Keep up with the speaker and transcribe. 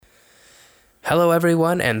Hello,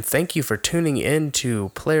 everyone, and thank you for tuning in to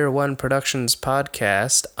Player One Productions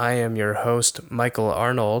podcast. I am your host, Michael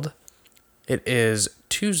Arnold. It is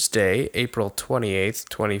Tuesday, April 28th,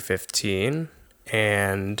 2015,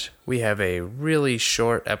 and we have a really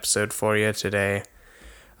short episode for you today.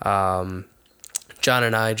 John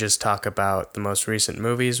and I just talk about the most recent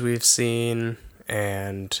movies we've seen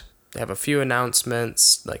and have a few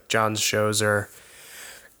announcements, like John's shows are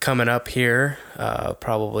coming up here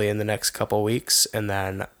probably in the next couple weeks, and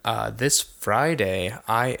then this Friday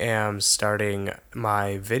I am starting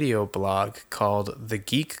my video blog called The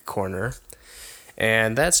Geek Corner,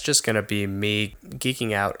 and that's just going to be me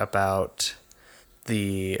geeking out about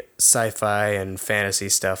the sci-fi and fantasy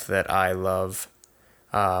stuff that I love.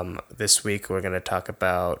 This week we're going to talk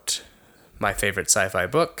about my favorite sci-fi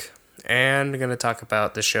book, and we're going to talk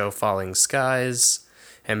about the show Falling Skies,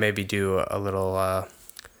 and maybe do a little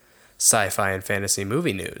sci-fi and fantasy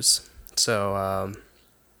movie news. So,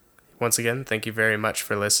 once again, thank you very much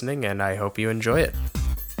for listening, and I hope you enjoy it.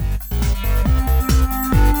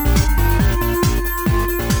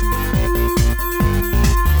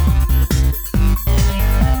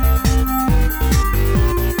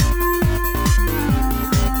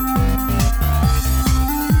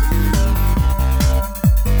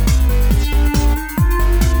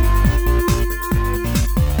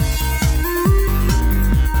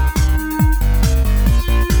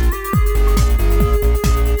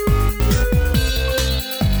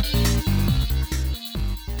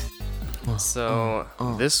 So,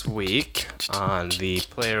 this week on the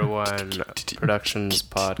Player One Productions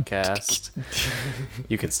podcast,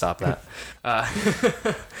 you can stop that.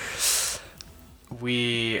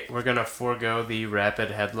 We're going to forego the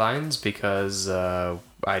rapid headlines because I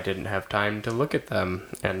didn't have time to look at them,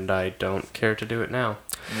 and I don't care to do it now.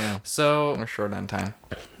 Yeah. So, we're short on time.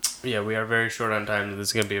 Yeah, we are very short on time. This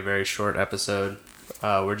is going to be a very short episode.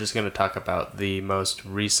 We're just going to talk about the most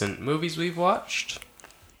recent movies we've watched.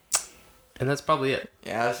 And that's probably it.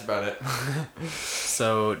 Yeah, that's about it.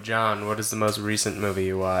 So, John, what is the most recent movie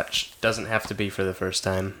you watched? Doesn't have to be for the first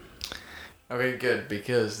time. Okay, good,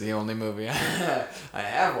 because the only movie I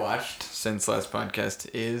have watched since last podcast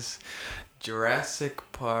is Jurassic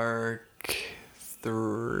Park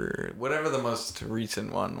 3. Whatever the most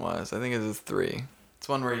recent one was. I think it was 3. It's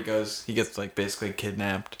one where he gets like basically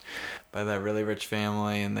kidnapped by that really rich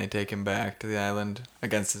family, and they take him back to the island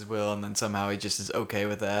against his will, and then somehow he just is okay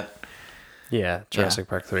with that. Yeah, Jurassic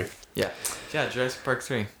Park 3. Yeah, Jurassic Park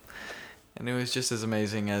 3. And it was just as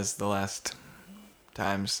amazing as the last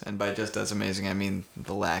times. And by just as amazing, I mean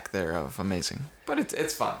the lack thereof amazing. But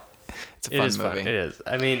it's fun. It's a fun movie. Fun. It is.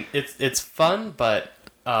 I mean, it's fun, but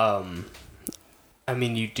I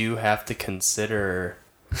mean, you do have to consider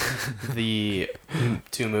the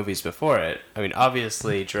two movies before it. I mean,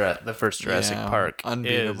 obviously, the first Jurassic Park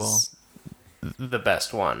unbeatable. Is the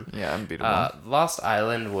best one. Yeah, unbeatable. Lost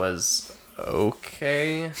Island was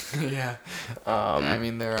okay. Yeah. I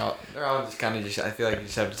mean, they're all just kind of I feel like you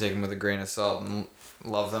just have to take them with a grain of salt and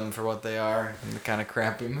love them for what they are, and the kind of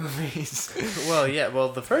crappy movies.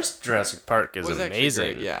 Well, the first Jurassic Park is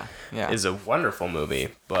amazing. Yeah. Is a wonderful movie,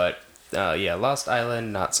 but Lost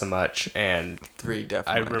Island not so much. And 3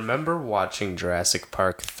 definitely. I remember watching Jurassic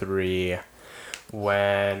Park 3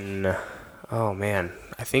 when, oh man,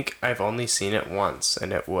 I think I've only seen it once,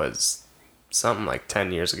 and it was something like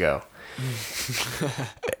 10 years ago.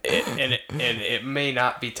 It may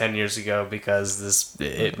not be 10 years ago because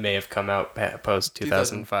it may have come out post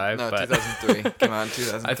 2005. No, but 2003. Came out in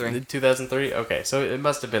 2003. 2003? Okay, so it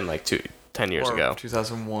must have been like 10 years ago.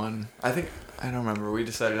 2001. I don't remember. We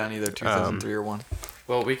decided on either 2003 or 1.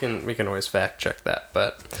 Well, we can always fact check that,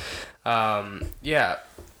 but I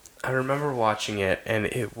remember watching it, and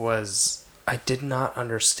I did not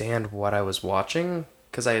understand what I was watching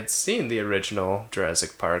because I had seen the original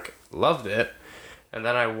Jurassic Park, loved it, and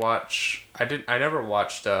then I never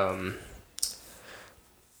watched The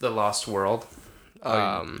Lost World.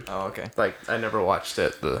 Okay. Like, I never watched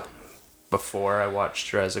it before I watched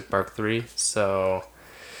Jurassic Park 3, so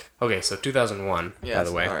 2001, by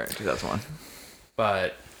the way. Alright, 2001.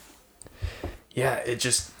 But, yeah, it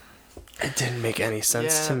didn't make any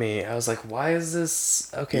sense to me. I was like, why is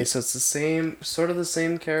this... Okay, so it's the same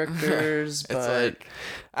characters, but... It's like,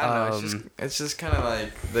 I don't know, it's just kind of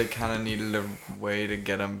like they kind of needed a way to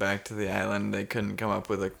get them back to the island. They couldn't come up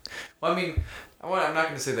with I'm not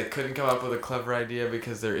going to say they couldn't come up with a clever idea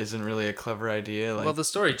because there isn't really a clever idea. Well, the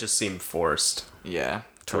story just seemed forced. Yeah,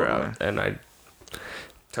 throughout, and I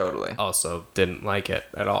also didn't like it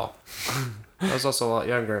at all. I was also a lot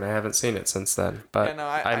younger, and I haven't seen it since then. But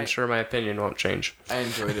I'm sure my opinion won't change. I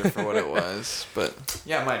enjoyed it for what it was. But,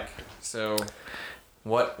 yeah, Mike, So,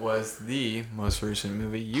 what was the most recent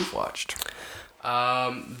movie you've watched?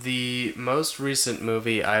 The most recent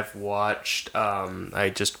movie I've watched,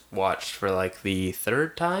 I just watched for like the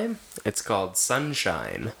third time. It's called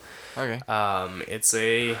Sunshine. Okay. It's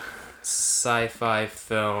a sci-fi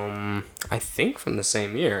film, I think from the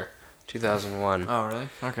same year, 2001. Oh, really?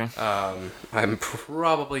 Okay. I'm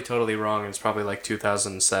probably totally wrong. It's probably like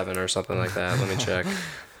 2007 or something like that. Let me check.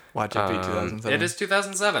 Watch it be 2007. It is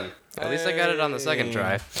 2007. At least I got it on the second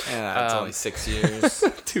try. Yeah, it's only 6 years.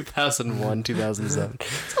 2001, 2007.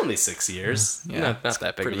 It's only 6 years. Yeah, Not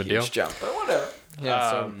that big of a pretty deal. huge jump, but whatever.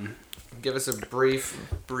 Yeah. So, Um, give us a brief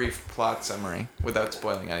plot summary without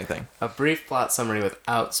spoiling anything. A brief plot summary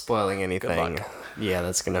without spoiling anything. luck. Yeah,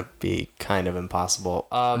 that's gonna be kind of impossible.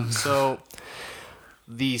 So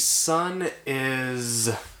the sun is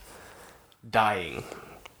dying.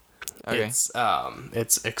 Okay.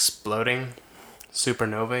 It's exploding,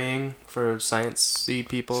 supernovaing for sciencey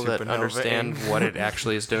people that Supernovaing. understand what it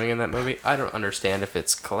actually is doing in that movie. I don't understand if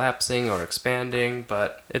it's collapsing or expanding,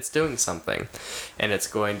 but it's doing something, and it's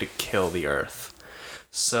going to kill the Earth.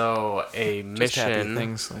 So a Just happy mission,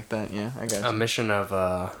 things like that. Yeah, I got a you. mission of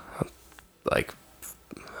like,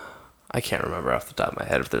 I can't remember off the top of my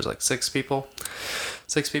head if there's like 6 people.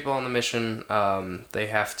 6 people on the mission. They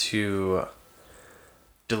have to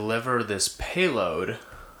deliver this payload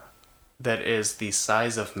that is the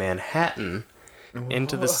size of Manhattan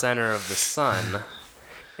into the center of the sun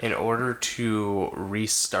in order to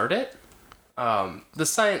restart it. The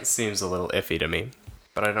science seems a little iffy to me,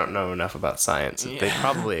 but I don't know enough about science. They Yeah.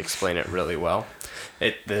 probably explain it really well.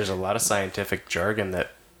 There's a lot of scientific jargon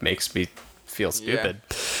that makes me feel stupid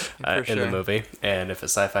in sure. the movie, and if a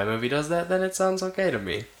sci-fi movie does that, then it sounds okay to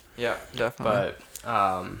me. Yeah, definitely.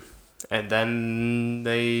 But and then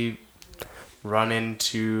they run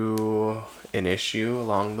into an issue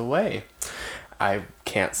along the way. I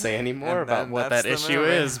can't say any more And about then what that's that the issue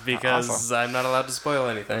movie. is because Awesome. I'm not allowed to spoil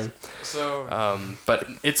anything. So But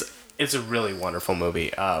it's a really wonderful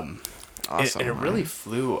movie. awesome. And it really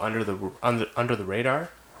flew under the radar.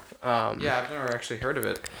 Yeah, I've never actually heard of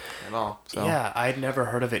it at all. So. Yeah, I'd never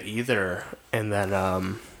heard of it either. And then I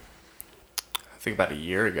think about a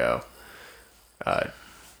year ago,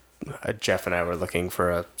 Jeff and I were looking for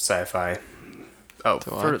a sci-fi. Oh, To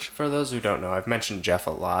watch. for those who don't know, I've mentioned Jeff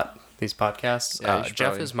a lot these podcasts. Yeah, you should Jeff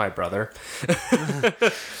probably- is my brother.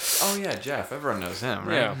 Oh yeah, Jeff. Everyone knows him,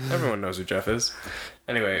 right? Yeah, everyone knows who Jeff is.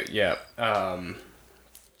 Anyway, yeah,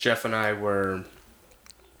 Jeff and I were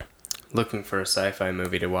looking for a sci-fi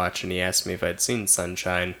movie to watch, and he asked me if I'd seen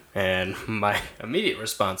Sunshine, and my immediate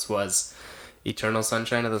response was, Eternal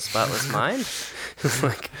Sunshine of the Spotless Mind?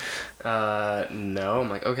 Like, no. I'm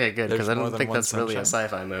like, okay, good, because I There's more don't than think one that's really a Sunshine.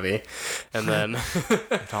 sci-fi movie. And then,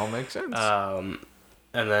 It all makes sense. and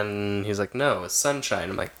then he's like, no, it's Sunshine.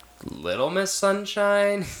 I'm like, Little Miss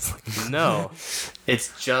Sunshine? He's like, no,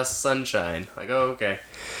 it's just Sunshine. Like, oh, okay.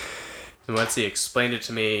 And once he explained it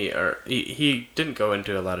to me, or he didn't go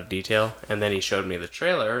into a lot of detail, and then he showed me the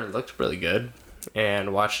trailer. It looked really good,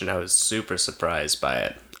 and watched it, and I was super surprised by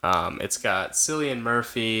it. It's got Cillian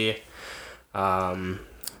Murphy,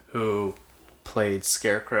 who played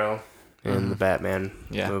Scarecrow in the Batman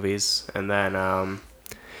Yeah. movies, and then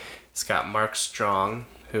it's got Mark Strong,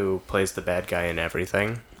 who plays the bad guy in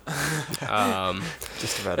everything.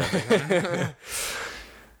 Just about everything.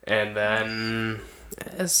 And then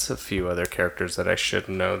there's a few other characters that I should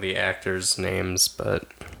know the actors' names, but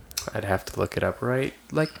I'd have to look it up right,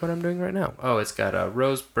 like what I'm doing right now. Oh, it's got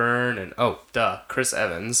Rose Byrne and Chris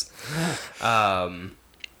Evans.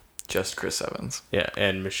 Just Chris Evans. Yeah,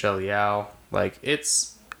 and Michelle Yeoh. Like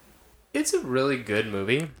it's a really good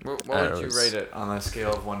movie. What I would you was- rate it on a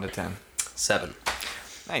scale of 1 to 10? 7.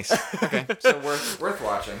 Nice. Okay, so worth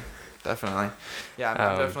watching. Definitely. Yeah,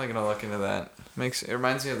 I'm Um, definitely gonna look into that. It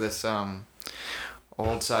reminds me of this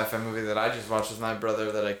old sci-fi movie that I just watched with my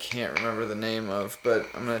brother that I can't remember the name of, but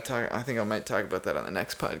I think I might talk about that on the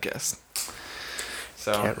next podcast.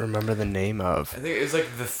 So Can't remember the name of. I think it was like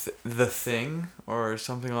the Thing or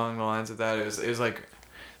something along the lines of that. It was like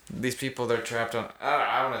these people, they're trapped on.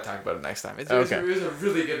 I want to talk about it next time. It was a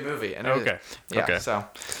really good movie. And it was- Okay. yeah. Okay. So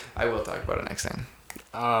I will talk about it next time.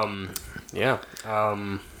 Yeah.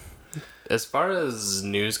 As far as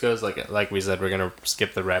news goes, like we said, we're gonna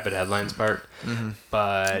skip the rapid headlines part. Mm-hmm.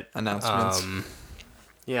 But Announcements.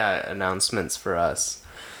 Yeah, announcements for us.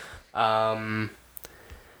 I've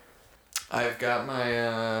got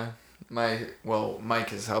my Mike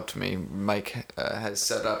has helped me. Mike has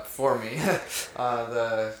set up for me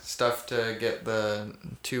the stuff to get the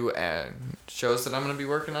 2 shows that I'm gonna be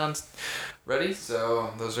working on ready.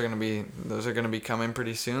 So those are gonna be coming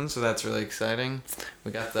pretty soon. So that's really exciting.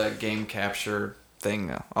 We got the game capture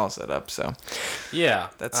thing all set up. So yeah,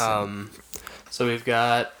 that's so we've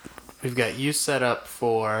got you set up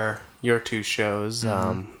for your 2 shows,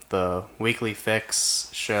 the Weekly Fix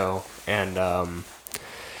show and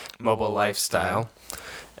Mobile Lifestyle.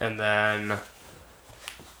 And then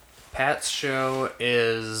Pat's show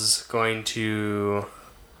is going to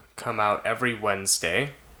come out every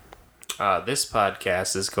Wednesday. This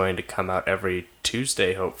podcast is going to come out every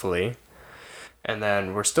Tuesday, hopefully. And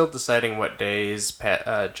then we're still deciding what days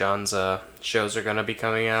John's shows are going to be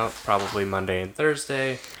coming out. Probably Monday and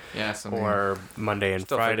Thursday. Yeah, or Monday and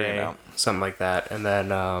Friday, something like that. And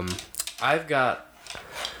then I've got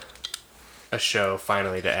a show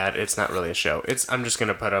finally to add. It's not really a show. I'm just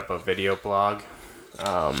gonna put up a video blog,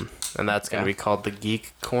 and that's gonna be called The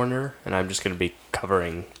Geek Corner. And I'm just gonna be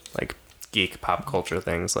covering like geek pop culture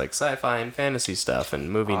things like sci-fi and fantasy stuff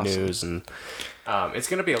and movie news, and it's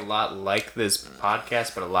gonna be a lot like this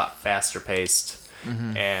podcast, but a lot faster paced,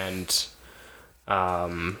 and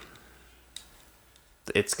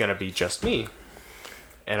it's gonna be just me,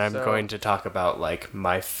 and I'm going to talk about like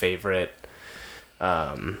my favorite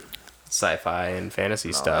sci-fi and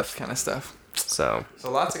fantasy stuff, that kind of stuff. So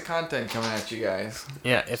lots of content coming at you guys.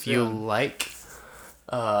 Yeah, if you like,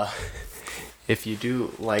 if you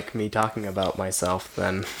do like me talking about myself,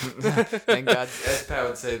 then thank God, as Pat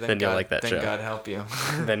would say, then you'll like that show. Thank God help you.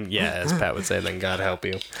 Then as Pat would say, then God help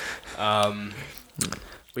you.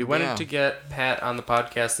 We wanted to get Pat on the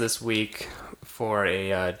podcast this week for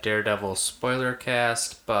a Daredevil spoiler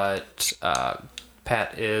cast, but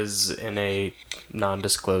Pat is in a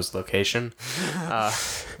non-disclosed location.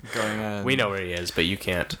 Going on. We know where he is, but you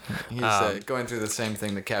can't. He's going through the same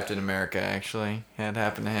thing that Captain America actually had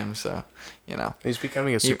happened to him, so, He's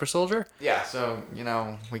becoming a super soldier? Yeah, so,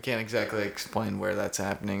 we can't exactly explain where that's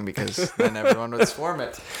happening because then everyone would swarm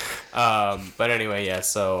it. But anyway,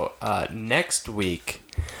 so next week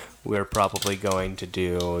we're probably going to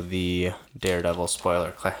do the Daredevil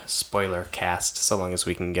spoiler cast, so long as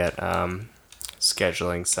we can get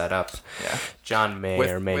scheduling set up. Yeah. John may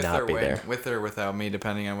or may not be there. With or without me,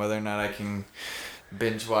 depending on whether or not I can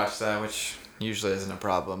binge watch that, which usually isn't a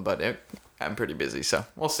problem, but I'm pretty busy, so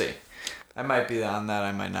we'll see. I might be on that,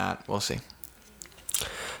 I might not. We'll see.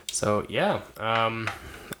 So, yeah.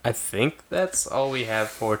 I think that's all we have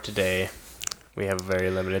for today. We have a very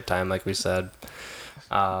limited time, like we said.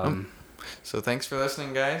 So thanks for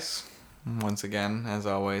listening, guys. Once again, as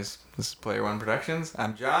always, this is Player One Productions.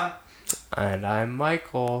 I'm John. And I'm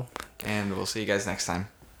Michael. And we'll see you guys next time.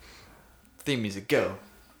 Theme music, go.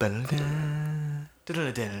 Da-da-da,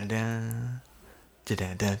 da-da-da-da-da,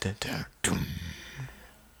 da-da-da-da-da.